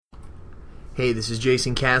Hey, this is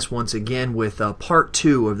Jason Cass once again with part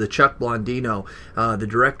 2 of the Chuck Blondino, the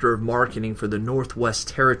Director of Marketing for the Northwest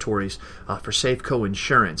Territories for Safeco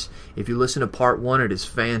Insurance. If you listen to part 1, it is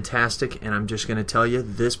fantastic, and I'm just going to tell you,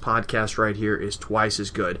 this podcast right here is twice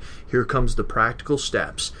as good. Here comes the practical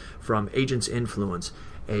steps from Agents Influence,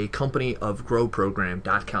 a company of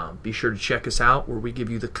growprogram.com. Be sure to check us out where we give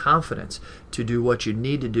you the confidence to do what you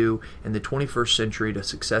need to do in the 21st century to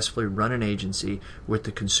successfully run an agency with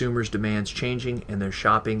the consumer's demands changing and their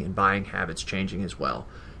shopping and buying habits changing as well.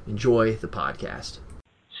 Enjoy the podcast.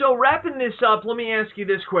 So wrapping this up, let me ask you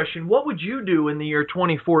this question. What would you do in the year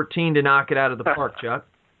 2014 to knock it out of the park, Chuck?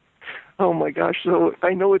 Oh my gosh, so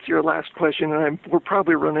I know it's your last question, and we're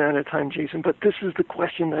probably running out of time, Jason, but this is the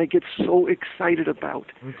question that I get so excited about.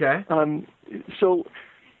 Okay. So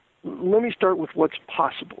let me start with what's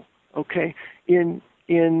possible, okay? When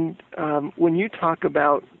you talk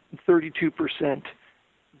about 32%, 32%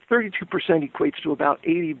 equates to about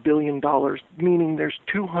 $80 billion, meaning there's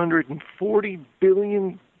 $240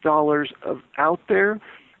 billion out there,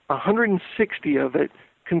 160 of it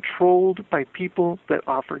controlled by people that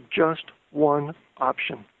offer just one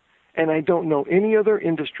option. And I don't know any other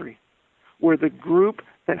industry where the group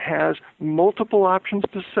that has multiple options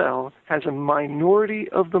to sell has a minority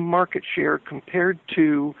of the market share compared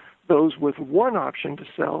to those with one option to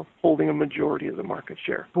sell holding a majority of the market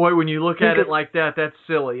share. Boy, when you look at it like that, that's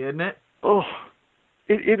silly, isn't it? Oh,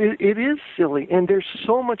 it is silly, and there's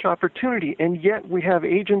so much opportunity, and yet we have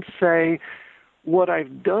agents say, what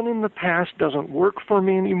I've done in the past doesn't work for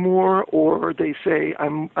me anymore, or they say,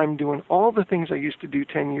 I'm doing all the things I used to do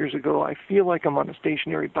 10 years ago. I feel like I'm on a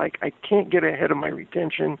stationary bike. I can't get ahead of my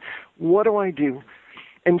retention. What do I do?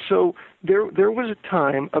 And so there was a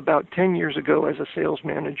time about 10 years ago as a sales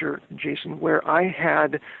manager, Jason, where I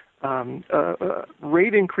had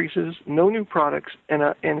rate increases, no new products, and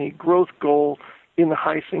a growth goal in the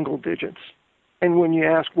high single digits. And when you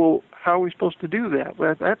ask, well, how are we supposed to do that?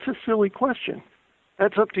 Well, that's a silly question.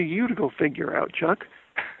 That's up to you to go figure out, Chuck.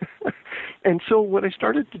 And so what I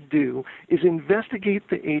started to do is investigate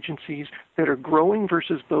the agencies that are growing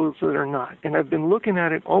versus those that are not. And I've been looking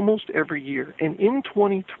at it almost every year. And in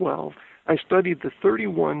 2012, I studied the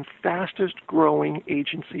 31 fastest growing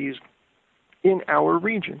agencies in our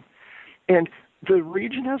region. And the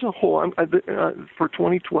region as a whole, for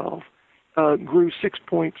 2012, grew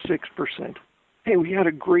 6.6%. Hey, we had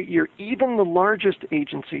a great year. Even the largest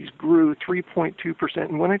agencies grew 3.2%.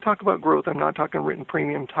 And when I talk about growth, I'm not talking written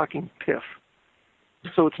premium, I'm talking PIF.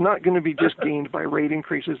 So it's not going to be just gained by rate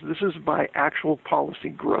increases. This is by actual policy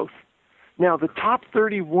growth. Now, the top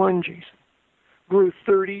 31, Jason, grew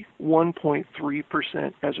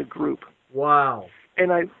 31.3% as a group. Wow.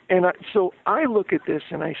 So I look at this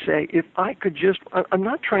and I say, if I could I'm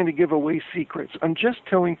not trying to give away secrets. I'm just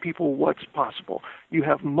telling people what's possible. You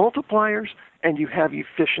have multipliers and you have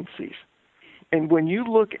efficiencies. And when you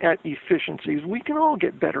look at efficiencies, we can all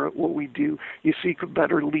get better at what we do. You seek a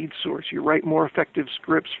better lead source. You write more effective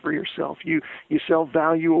scripts for yourself. You sell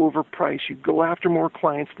value over price. You go after more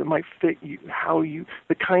clients that might fit you,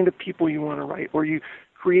 the kind of people you want to write, or you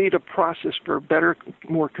create a process for better,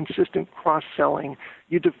 more consistent cross-selling.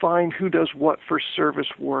 You define who does what for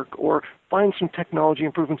service work, or find some technology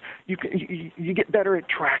improvements. You get better at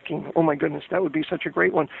tracking. Oh my goodness, that would be such a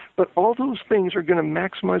great one. But all those things are going to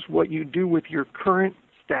maximize what you do with your current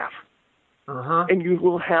staff. And you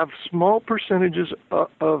will have small percentages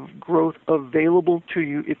of growth available to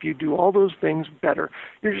you if you do all those things better.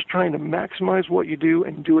 You're just trying to maximize what you do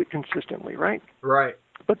and do it consistently, right? Right.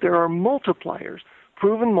 But there are multipliers,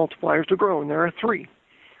 proven multipliers to grow, and there are 3.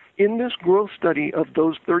 In this growth study of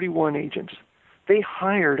those 31 agents, they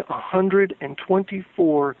hired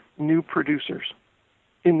 124 new producers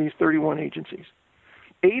in these 31 agencies.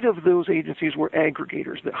 8 of those agencies were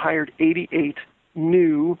aggregators that hired 88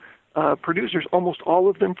 new producers, almost all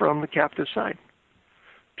of them from the captive side.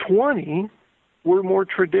 20 were more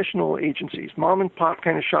traditional agencies, mom and pop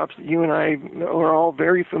kind of shops that you and I are all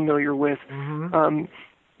very familiar with.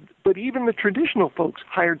 But even the traditional folks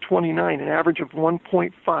hired 29, an average of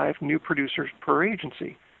 1.5 new producers per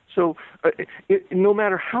agency. So no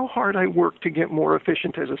matter how hard I work to get more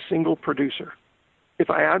efficient as a single producer, if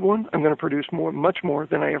I add one, I'm going to produce much more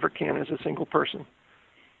than I ever can as a single person.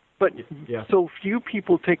 But so few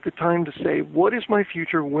people take the time to say, what is my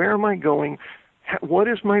future? Where am I going? What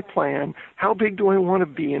is my plan? How big do I want to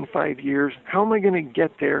be in 5 years? How am I going to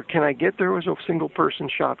get there? Can I get there as a single person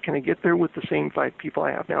shop? Can I get there with the same 5 people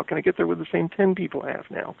I have now? Can I get there with the same 10 people I have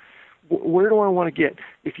now? Where do I want to get?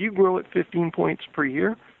 If you grow at 15 points per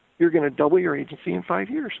year, you're going to double your agency in 5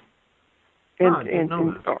 years.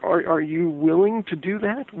 And are you willing to do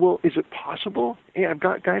that? Well, is it possible? Yeah, I've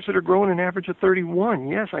got guys that are growing an average of 31.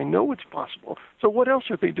 Yes, I know it's possible. So what else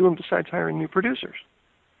are they doing besides hiring new producers?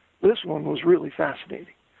 This one was really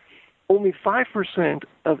fascinating. Only 5%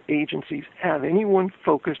 of agencies have anyone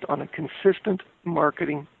focused on a consistent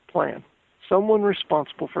marketing plan, someone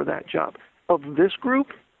responsible for that job. Of this group,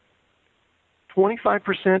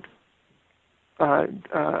 25%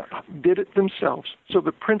 did it themselves. So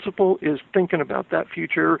the principal is thinking about that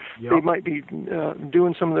future. Yep. They might be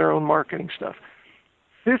doing some of their own marketing stuff.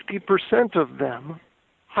 50% of them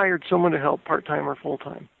hired someone to help part-time or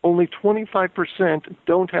full-time. Only 25%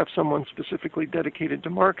 don't have someone specifically dedicated to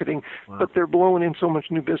marketing, wow. But they're blowing in so much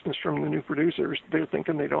new business from the new producers, they're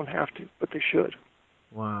thinking they don't have to, but they should.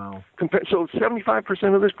 Wow. So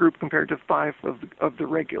 75% of this group compared to 5 of the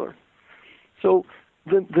regular. So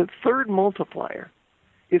the third multiplier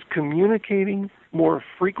is communicating more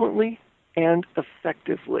frequently and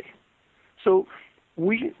effectively. So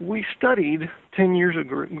we studied 10 years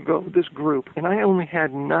ago this group, and I only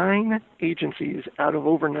had 9 agencies out of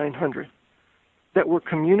over 900 that were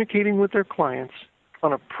communicating with their clients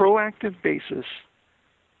on a proactive basis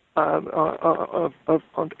of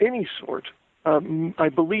any sort. I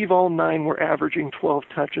believe all 9 were averaging 12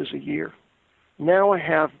 touches a year. Now I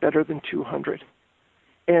have better than 200.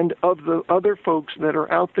 And of the other folks that are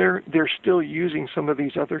out there, they're still using some of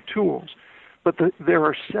these other tools. But there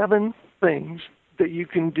are 7 things that you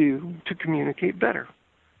can do to communicate better.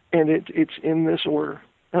 And it's in this order.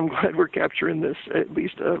 I'm glad we're capturing this, at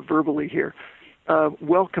least verbally here.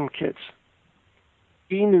 Welcome kits,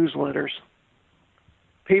 e-newsletters,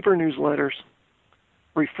 paper newsletters,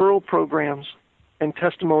 referral programs, and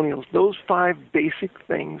testimonials. Those 5 basic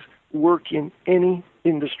things work in any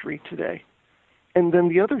industry today. And then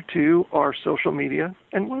the other 2 are social media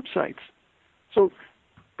and websites. So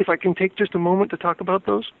if I can take just a moment to talk about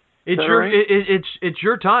those. It's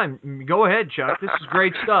your time. Go ahead, Chuck. This is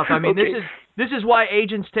great stuff. I mean, okay. This is why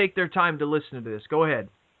agents take their time to listen to this. Go ahead.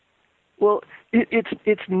 Well,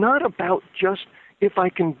 it's not about just if I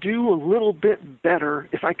can do a little bit better,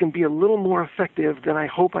 if I can be a little more effective, then I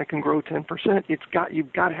hope I can grow 10%.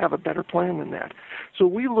 You've got to have a better plan than that. So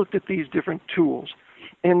we looked at these different tools.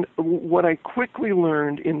 And what I quickly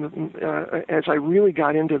learned as I really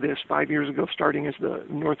got into this 5 years ago, starting as the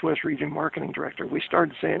Northwest Region Marketing Director, we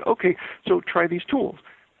started saying, okay, so try these tools.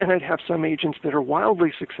 And I'd have some agents that are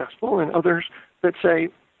wildly successful and others that say,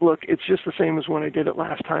 look, it's just the same as when I did it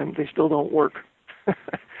last time. They still don't work.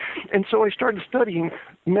 And so I started studying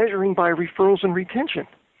measuring by referrals and retention.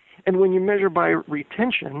 And when you measure by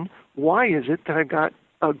retention, why is it that I've got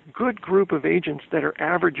a good group of agents that are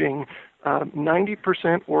averaging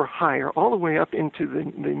 90% or higher, all the way up into the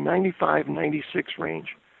 95, 96 range.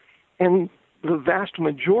 And the vast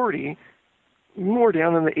majority, more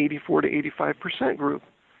down in the 84 to 85% group.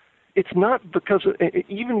 It's not because,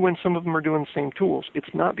 even when some of them are doing the same tools,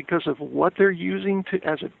 it's not because of what they're using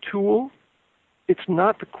as a tool. It's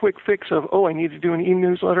not the quick fix of, oh, I need to do an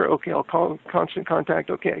e-newsletter. Okay, I'll call Constant Contact.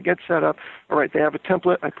 Okay, I get set up. All right, they have a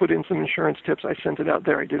template. I put in some insurance tips. I sent it out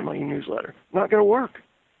there. I did my e-newsletter. Not going to work.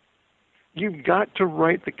 You've got to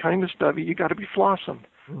write the kind of stuff. You got to be flawsome.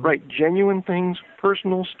 Mm-hmm. Write genuine things,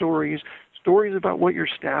 personal stories about what your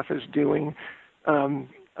staff is doing, things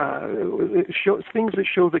that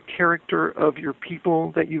show the character of your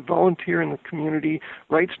people, that you volunteer in the community.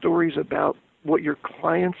 Write stories about what your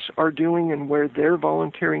clients are doing and where they're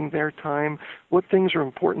volunteering their time, what things are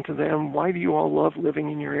important to them, why do you all love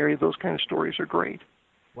living in your area. Those kind of stories are great.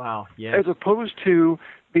 Wow, yes. As opposed to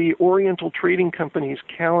the Oriental Trading Company's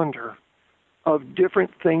calendar of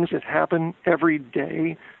different things that happen every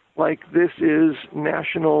day, like this is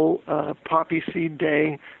National Poppy Seed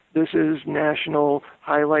Day, this is National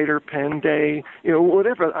Highlighter Pen Day,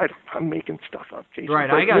 whatever. I'm making stuff up, Jason. Right,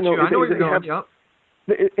 but, I got you. I know where you're going. Yep.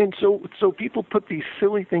 And so people put these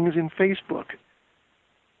silly things in Facebook.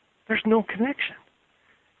 There's no connection.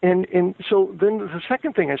 And so then the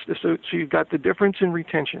second thing is, so you've got the difference in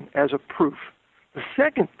retention as a proof. The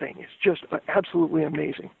second thing is just absolutely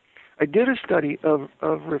amazing. I did a study of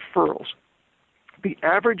referrals. The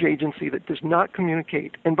average agency that does not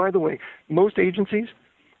communicate, and by the way, most agencies,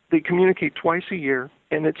 they communicate twice a year,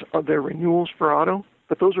 and it's their renewals for auto,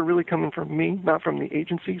 but those are really coming from me, not from the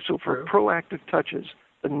agency. So for proactive touches,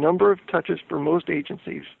 the number of touches for most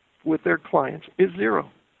agencies with their clients is 0.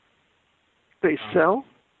 They sell,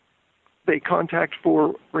 they contact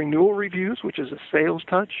for renewal reviews, which is a sales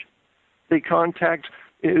touch. They contact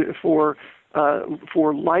for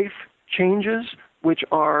life changes, which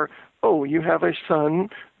are, oh, you have a son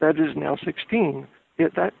that is now 16.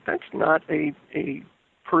 That's not a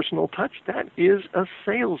personal touch. That is a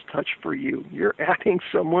sales touch for you. You're adding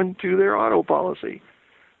someone to their auto policy,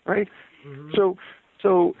 right? Mm-hmm.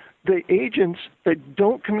 So the agents that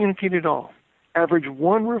don't communicate at all average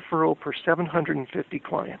 1 referral per 750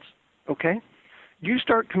 clients, okay? You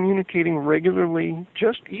start communicating regularly,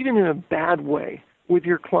 just even in a bad way, with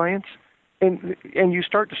your clients, and you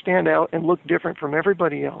start to stand out and look different from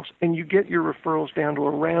everybody else, and you get your referrals down to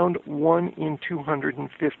around 1 in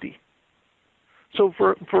 250. So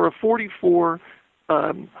for a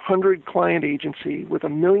 4,400 client agency with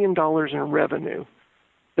 $1 million in revenue,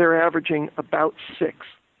 they're averaging about 6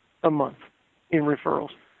 a month in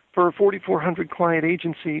referrals. For a 4,400 client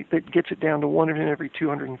agency that gets it down to 1 in every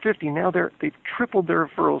 250, now they've tripled their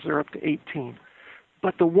referrals. They're up to 18.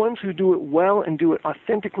 But the ones who do it well and do it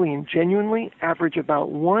authentically and genuinely average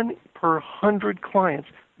about 1 per 100 clients.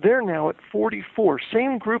 They're now at 44.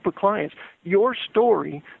 Same group of clients. Your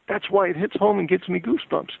story, that's why it hits home and gets me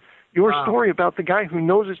goosebumps. Your story about the guy who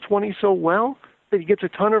knows his 20 so well that he gets a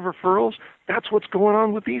ton of referrals, that's what's going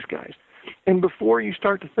on with these guys. And before you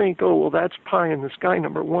start to think, oh, well, that's pie in the sky,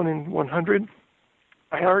 number 1 in 100,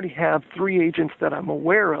 I already have 3 agents that I'm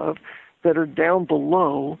aware of that are down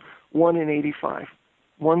below 1 in 85.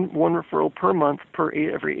 One referral per month per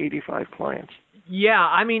every 85 clients. Yeah,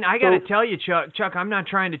 I mean, I got to tell you, Chuck, I'm not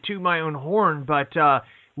trying to toot my own horn, but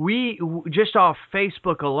we, just off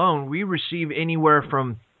Facebook alone, we receive anywhere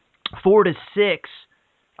from 4 to 6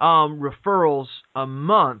 referrals a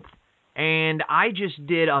month. And I just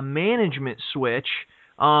did a management switch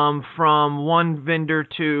from one vendor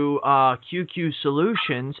to QQ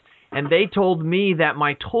Solutions, and they told me that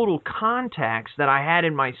my total contacts that I had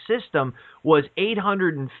in my system was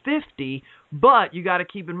 850, but you got to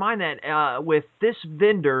keep in mind that with this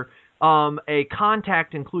vendor, a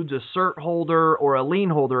contact includes a cert holder or a lien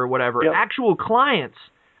holder or whatever. Yep. Actual clients,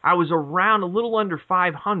 I was around a little under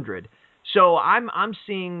 500. So I'm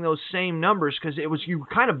seeing those same numbers because you were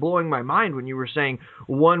kind of blowing my mind when you were saying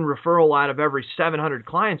 1 referral out of every 700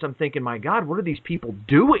 clients. I'm thinking, my God, what are these people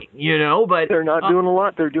doing? You know, but they're not doing a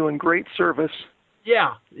lot. They're doing great service.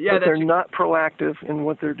 Yeah. But they're not proactive in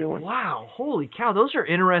what they're doing. Wow, holy cow, those are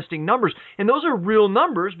interesting numbers, and those are real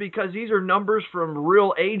numbers because these are numbers from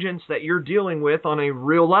real agents that you're dealing with on a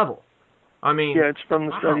real level. I mean, yeah, it's from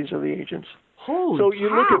the studies of the agents. Holy so you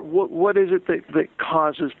cow. Look at what is it that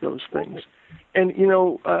causes those things. And, you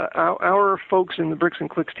know, our folks in the Bricks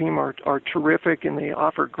and Clicks team are terrific, and they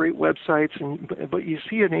offer great websites. But you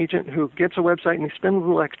see an agent who gets a website, and they spend a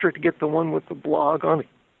little extra to get the one with the blog on it.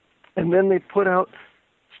 And then they put out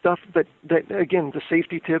stuff that again, the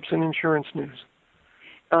safety tips and insurance news.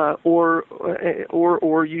 Or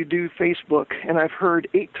you do Facebook. And I've heard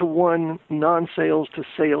 8-to-1 non-sales to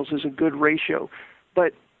sales is a good ratio.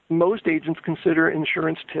 But most agents consider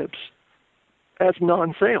insurance tips as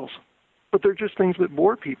non-sales, but they're just things that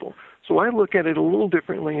bore people. So I look at it a little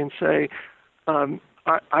differently and say,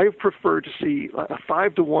 I prefer to see a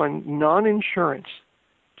 5-to-1 non-insurance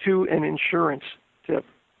to an insurance tip.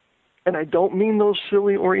 And I don't mean those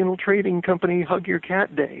silly Oriental Trading Company hug your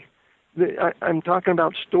cat day. I'm talking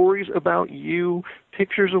about stories about you,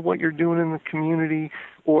 pictures of what you're doing in the community,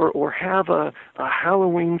 or have a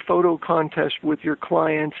Halloween photo contest with your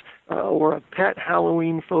clients, or a pet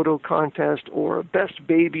Halloween photo contest, or a best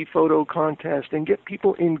baby photo contest, and get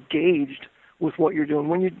people engaged with what you're doing.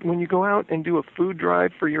 When you go out and do a food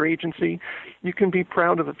drive for your agency, you can be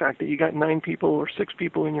proud of the fact that you got 9 people or 6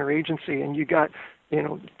 people in your agency, and you got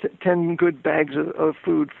 10 good bags of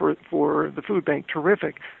food for the food bank.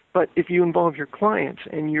 Terrific. But if you involve your clients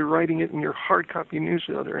and you're writing it in your hard copy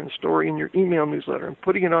newsletter and story in your email newsletter and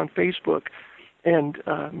putting it on Facebook and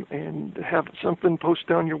have something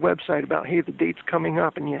posted on your website about, hey, the date's coming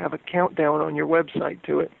up, and you have a countdown on your website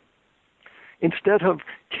to it. Instead of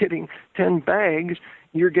getting 10 bags,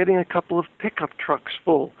 you're getting a couple of pickup trucks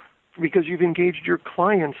full because you've engaged your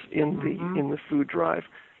clients in the food drive.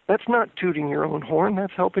 That's not tooting your own horn.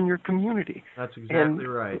 That's helping your community. That's exactly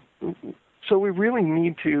right. So we really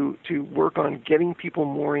need to work on getting people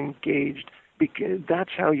more engaged, because that's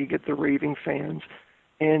how you get the raving fans.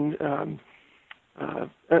 And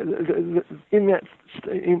in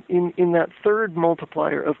that third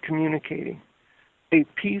multiplier of communicating, a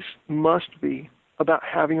piece must be about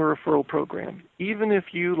having a referral program. Even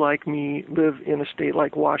if you, like me, live in a state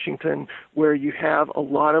like Washington where you have a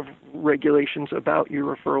lot of regulations about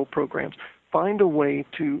your referral programs, find a way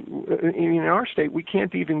to, in our state, we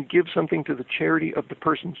can't even give something to the charity of the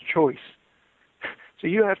person's choice. So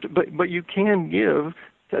you have to, but you can give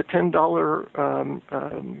a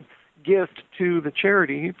 $10 gift to the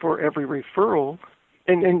charity for every referral,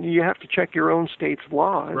 and you have to check your own state's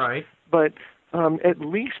laws. Right. But at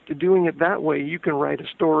least doing it that way, you can write a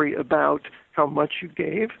story about how much you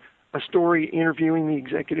gave, a story interviewing the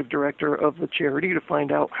executive director of the charity to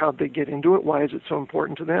find out how they get into it, why is it so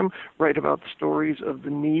important to them, write about the stories of the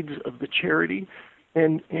needs of the charity.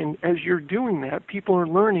 And as you're doing that, people are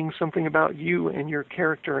learning something about you and your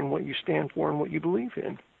character and what you stand for and what you believe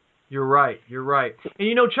in. You're right.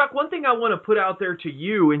 And Chuck, one thing I want to put out there to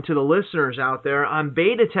you and to the listeners out there, I'm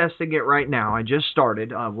beta testing it right now. I just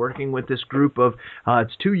started working with this group of,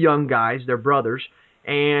 it's two young guys, they're brothers,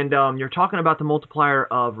 and you're talking about the multiplier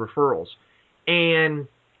of referrals. And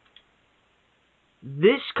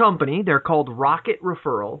this company, they're called Rocket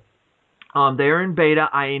Referral. They're in beta.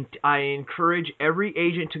 I encourage every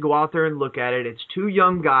agent to go out there and look at it. It's two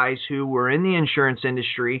young guys who were in the insurance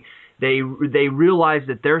industry. They realized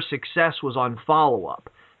that their success was on follow-up.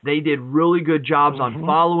 They did really good jobs on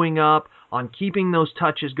following up, on keeping those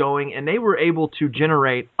touches going, and they were able to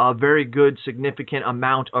generate a very good, significant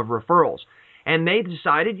amount of referrals. And they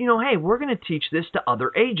decided, hey, we're going to teach this to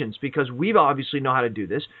other agents because we obviously know how to do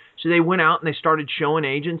this. So they went out and they started showing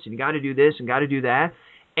agents, and you got to do this and got to do that.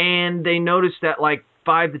 And they noticed that like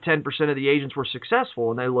 5 to 10% of the agents were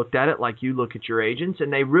successful, and they looked at it like you look at your agents,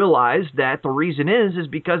 and they realized that the reason is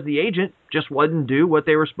because the agent just wouldn't do what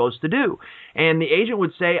they were supposed to do. And the agent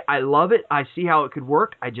would say, I love it, I see how it could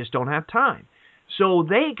work, I just don't have time. So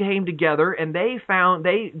they came together and they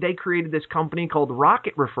created this company called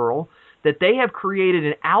Rocket Referral, that they have created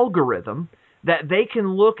an algorithm that they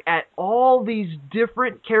can look at all these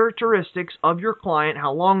different characteristics of your client,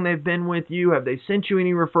 how long they've been with you, have they sent you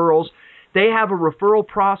any referrals. They have a referral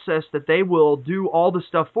process that they will do all the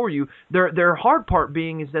stuff for you. Their hard part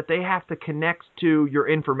being is that they have to connect to your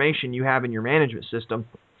information you have in your management system.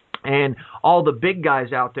 And all the big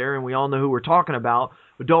guys out there, and we all know who we're talking about,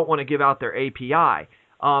 don't want to give out their API.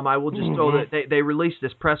 I will just throw that they released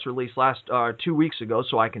this press release last 2 weeks ago,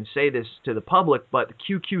 so I can say this to the public, but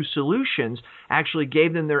QQ Solutions actually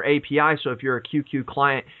gave them their API, so if you're a QQ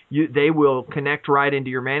client, they will connect right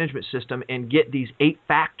into your management system and get these 8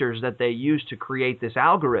 factors that they use to create this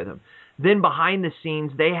algorithm. Then behind the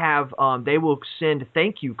scenes, they will send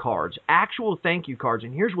thank you cards, actual thank you cards.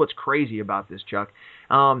 And here's what's crazy about this, Chuck,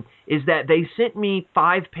 is that they sent me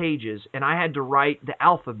 5 pages, and I had to write the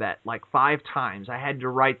alphabet like 5 times. I had to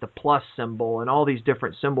write the plus symbol and all these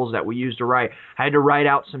different symbols that we use to write. I had to write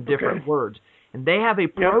out some different words. And they have a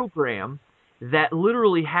program that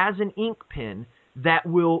literally has an ink pen that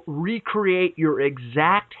will recreate your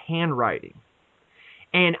exact handwriting.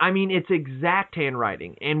 And I mean, it's exact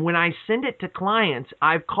handwriting. And when I send it to clients,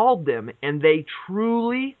 I've called them and they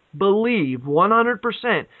truly believe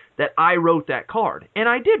 100% that I wrote that card. And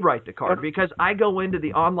I did write the card because I go into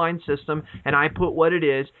the online system and I put what it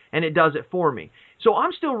is and it does it for me. So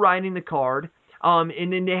I'm still writing the card.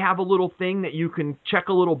 And then they have a little thing that you can check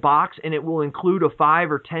a little box and it will include a $5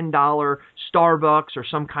 or $10 Starbucks or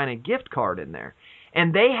some kind of gift card in there.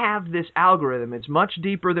 And they have this algorithm. It's much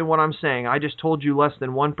deeper than what I'm saying. I just told you less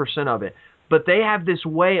than 1% of it. But they have this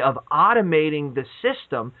way of automating the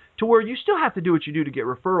system to where you still have to do what you do to get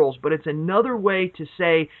referrals, but it's another way to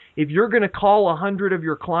say, if you're going to call 100 of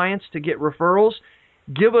your clients to get referrals,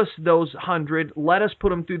 give us those 100, let us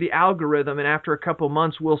put them through the algorithm, and after a couple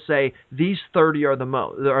months we'll say, these 30 are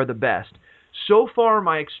the best. So far,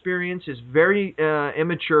 my experience is very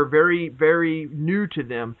immature, very, very new to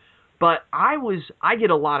them. But I get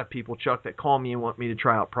a lot of people, Chuck, that call me and want me to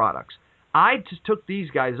try out products. I just took these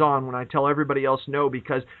guys on when I tell everybody else no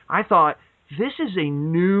because I thought this is a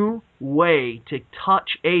new way to touch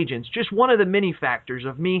agents. Just one of the many factors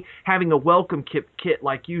of me having a welcome kit,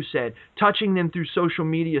 like you said, touching them through social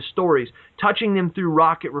media stories, touching them through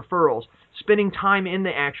Rocket Referrals, spending time in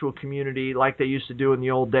the actual community like they used to do in the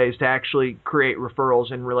old days to actually create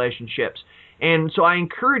referrals and relationships. And so I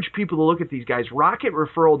encourage people to look at these guys,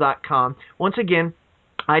 rocketreferral.com. Once again,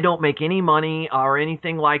 I don't make any money or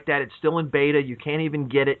anything like that. It's still in beta. You can't even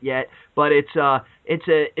get it yet. But it's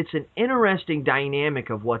an interesting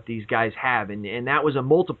dynamic of what these guys have. And that was a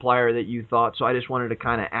multiplier that you thought, so I just wanted to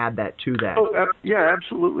kind of add that to that. Oh, yeah,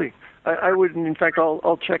 absolutely. I would, in fact,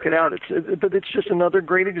 I'll check it out. But it's just another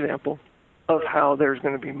great example of how there's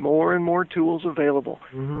going to be more and more tools available.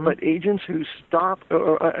 But agents who stop,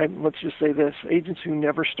 or let's just say this, agents who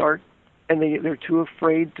never start and they're too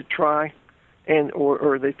afraid to try, and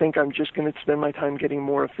or they think I'm just going to spend my time getting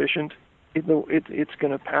more efficient, it's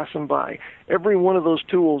going to pass them by. Every one of those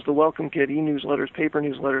tools, the welcome kit, e-newsletters, paper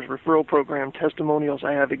newsletters, referral program, testimonials,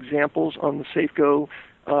 I have examples on the Safeco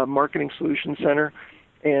Marketing Solutions Center,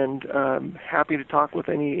 and happy to talk with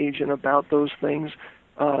any agent about those things.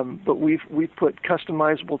 But we've put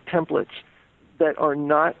customizable templates that are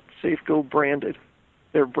not Safeco branded.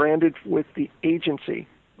 They're branded with the agency,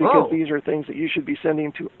 because these are things that you should be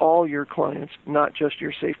sending to all your clients, not just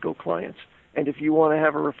your Safeco clients. And if you want to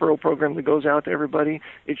have a referral program that goes out to everybody,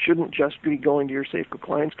 it shouldn't just be going to your Safeco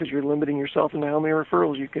clients, because you're limiting yourself in how many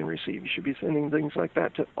referrals you can receive. You should be sending things like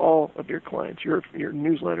that to all of your clients, your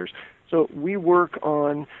newsletters. So we work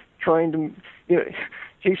on trying to,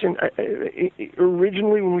 Jason,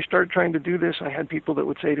 originally when we started trying to do this, I had people that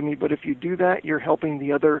would say to me, but if you do that, you're helping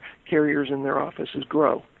the other carriers in their offices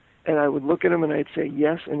grow. And I would look at them and I'd say,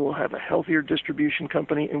 yes, and we'll have a healthier distribution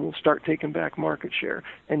company and we'll start taking back market share.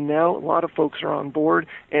 And now a lot of folks are on board,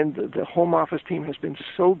 and the home office team has been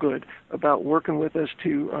so good about working with us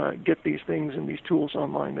to get these things and these tools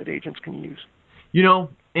online that agents can use.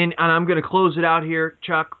 And I'm going to close it out here,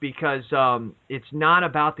 Chuck, because it's not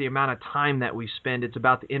about the amount of time that we spend. It's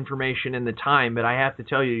about the information and the time. But I have to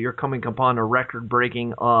tell you, you're coming upon a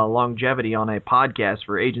record-breaking longevity on a podcast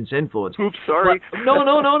for Agents Influence. Oops, sorry. But,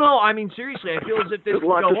 no. I mean, seriously, I feel as if this could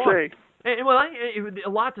go on. There's a lot to say. A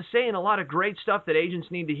lot to say and a lot of great stuff that agents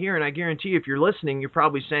need to hear. And I guarantee if you're listening, you're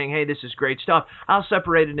probably saying, hey, this is great stuff. I'll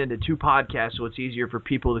separate it into 2 podcasts so it's easier for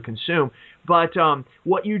people to consume. But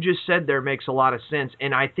what you just said there makes a lot of sense.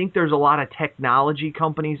 And I think there's a lot of technology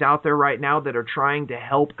companies out there right now that are trying to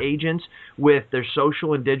help agents with their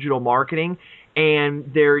social and digital marketing.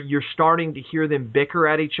 And you're starting to hear them bicker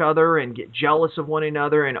at each other and get jealous of one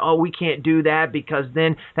another, and we can't do that because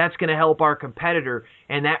then that's going to help our competitor.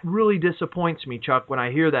 And that really disappoints me, Chuck, when I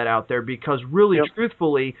hear that out there, because really,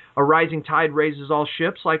 truthfully, a rising tide raises all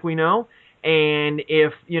ships, like we know. And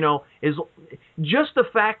if, is just the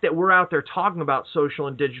fact that we're out there talking about social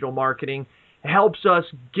and digital marketing helps us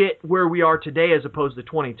get where we are today as opposed to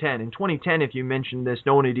 2010. In 2010, if you mentioned this,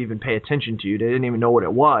 no one would even pay attention to you. They didn't even know what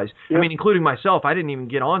it was. Yep. I mean, including myself, I didn't even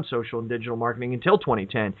get on social and digital marketing until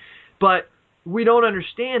 2010. But we don't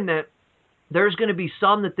understand that there's going to be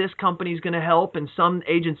some that this company is going to help and some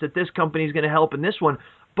agents that this company is going to help in this one.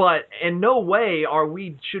 But in no way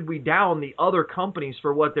should we down the other companies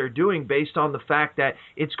for what they're doing based on the fact that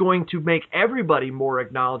it's going to make everybody more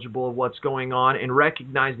acknowledgeable of what's going on and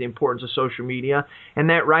recognize the importance of social media, and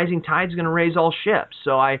that rising tide is going to raise all ships.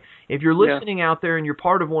 So if you're listening out there and you're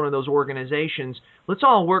part of one of those organizations, let's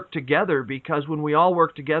all work together, because when we all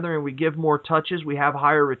work together and we give more touches, we have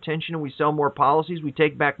higher retention and we sell more policies, we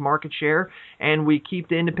take back market share, and we keep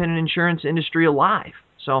the independent insurance industry alive.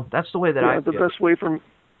 So that's the way that I feel.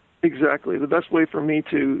 Exactly. The best way for me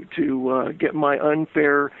to get my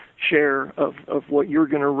unfair share of what you're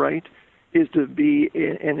going to write is to be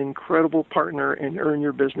an incredible partner and earn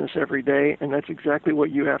your business every day, and that's exactly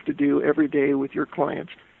what you have to do every day with your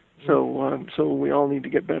clients. So we all need to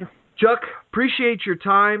get better. Chuck, appreciate your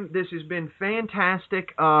time. This has been fantastic.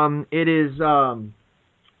 It is.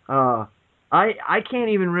 I can't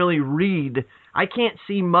even really read. I can't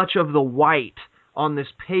see much of the white on this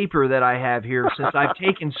paper that I have here since I've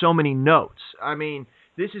taken so many notes. I mean,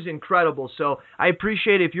 this is incredible. So I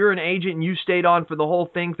appreciate it. If you're an agent and you stayed on for the whole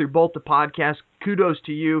thing through both the podcasts, kudos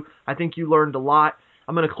to you. I think you learned a lot.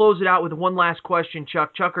 I'm going to close it out with one last question,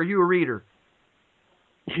 Chuck. Chuck, are you a reader?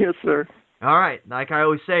 Yes, sir. All right. Like I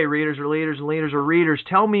always say, readers are leaders and leaders are readers.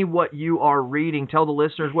 Tell me what you are reading. Tell the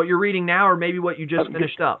listeners what you're reading now, or maybe what you just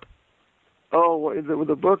finished up. Oh,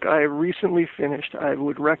 the book I recently finished, I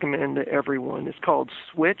would recommend to everyone. It's called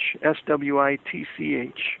Switch,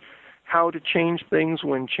 Switch, How to Change Things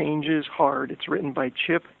When Change is Hard. It's written by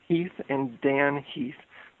Chip Heath and Dan Heath.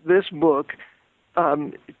 This book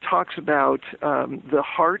talks about the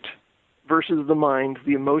heart versus the mind,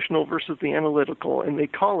 the emotional versus the analytical, and they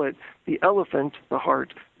call it the elephant, the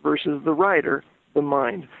heart, versus the rider, the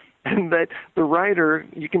mind. And that the writer,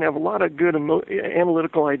 you can have a lot of good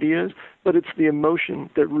analytical ideas, but it's the emotion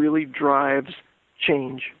that really drives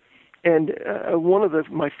change. And one of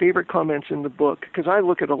my favorite comments in the book, because I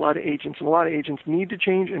look at a lot of agents, and a lot of agents need to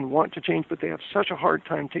change and want to change, but they have such a hard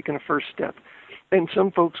time taking a first step. And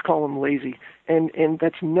some folks call them lazy, and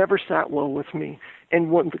that's never sat well with me.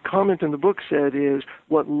 And what the comment in the book said is,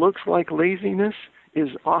 what looks like laziness is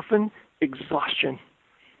often exhaustion.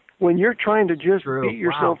 When you're trying to just beat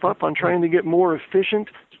yourself up on trying to get more efficient,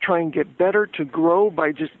 to try and get better, to grow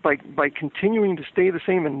by continuing to stay the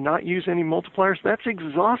same and not use any multipliers, that's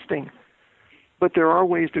exhausting. But there are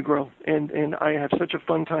ways to grow, and I have such a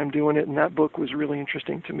fun time doing it, and that book was really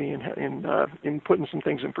interesting to me in putting some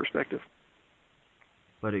things in perspective.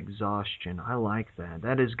 But exhaustion, I like that.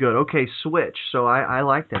 That is good. Okay, Switch. So I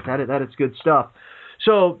like that. That is good stuff.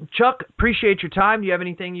 So, Chuck, appreciate your time. Do you have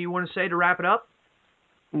anything you want to say to wrap it up?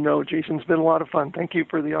 No, Jason, it's been a lot of fun. Thank you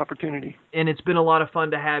for the opportunity. And it's been a lot of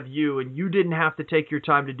fun to have you. And you didn't have to take your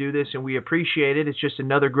time to do this, and we appreciate it. It's just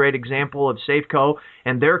another great example of Safeco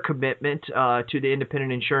and their commitment to the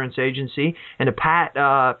independent insurance agency. And to pat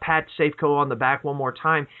Safeco on the back one more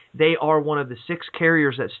time, they are one of the 6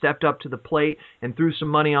 carriers that stepped up to the plate and threw some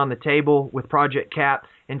money on the table with Project CAP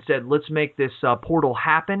and said, let's make this portal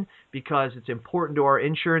happen because it's important to our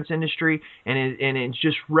insurance industry. And it's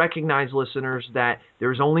just recognize, listeners, that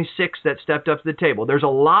there's only 6 that stepped up to the table. There's a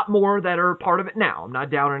lot more that are part of it now. I'm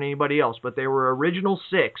not down on anybody else, but there were original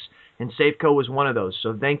 6, and Safeco was one of those.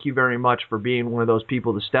 So thank you very much for being one of those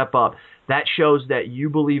people to step up. That shows that you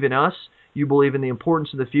believe in us. You believe in the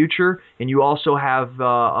importance of the future, and you also have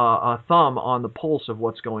a thumb on the pulse of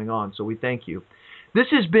what's going on. So we thank you. This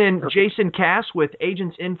has been Jason Cass with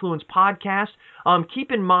Agents Influence Podcast.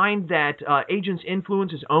 Keep in mind that Agents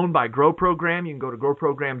Influence is owned by Grow Program. You can go to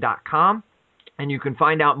growprogram.com, and you can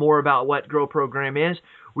find out more about what Grow Program is.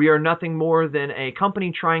 We are nothing more than a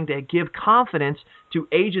company trying to give confidence to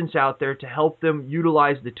agents out there to help them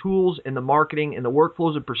utilize the tools and the marketing and the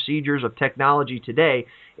workflows and procedures of technology today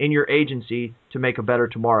in your agency to make a better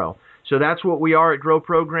tomorrow. So that's what we are at Grow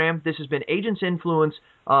Program. This has been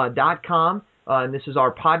agentsinfluence.com. And this is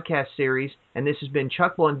our podcast series, and this has been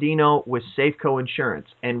Chuck Blondino with Safeco Insurance,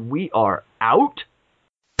 and we are out.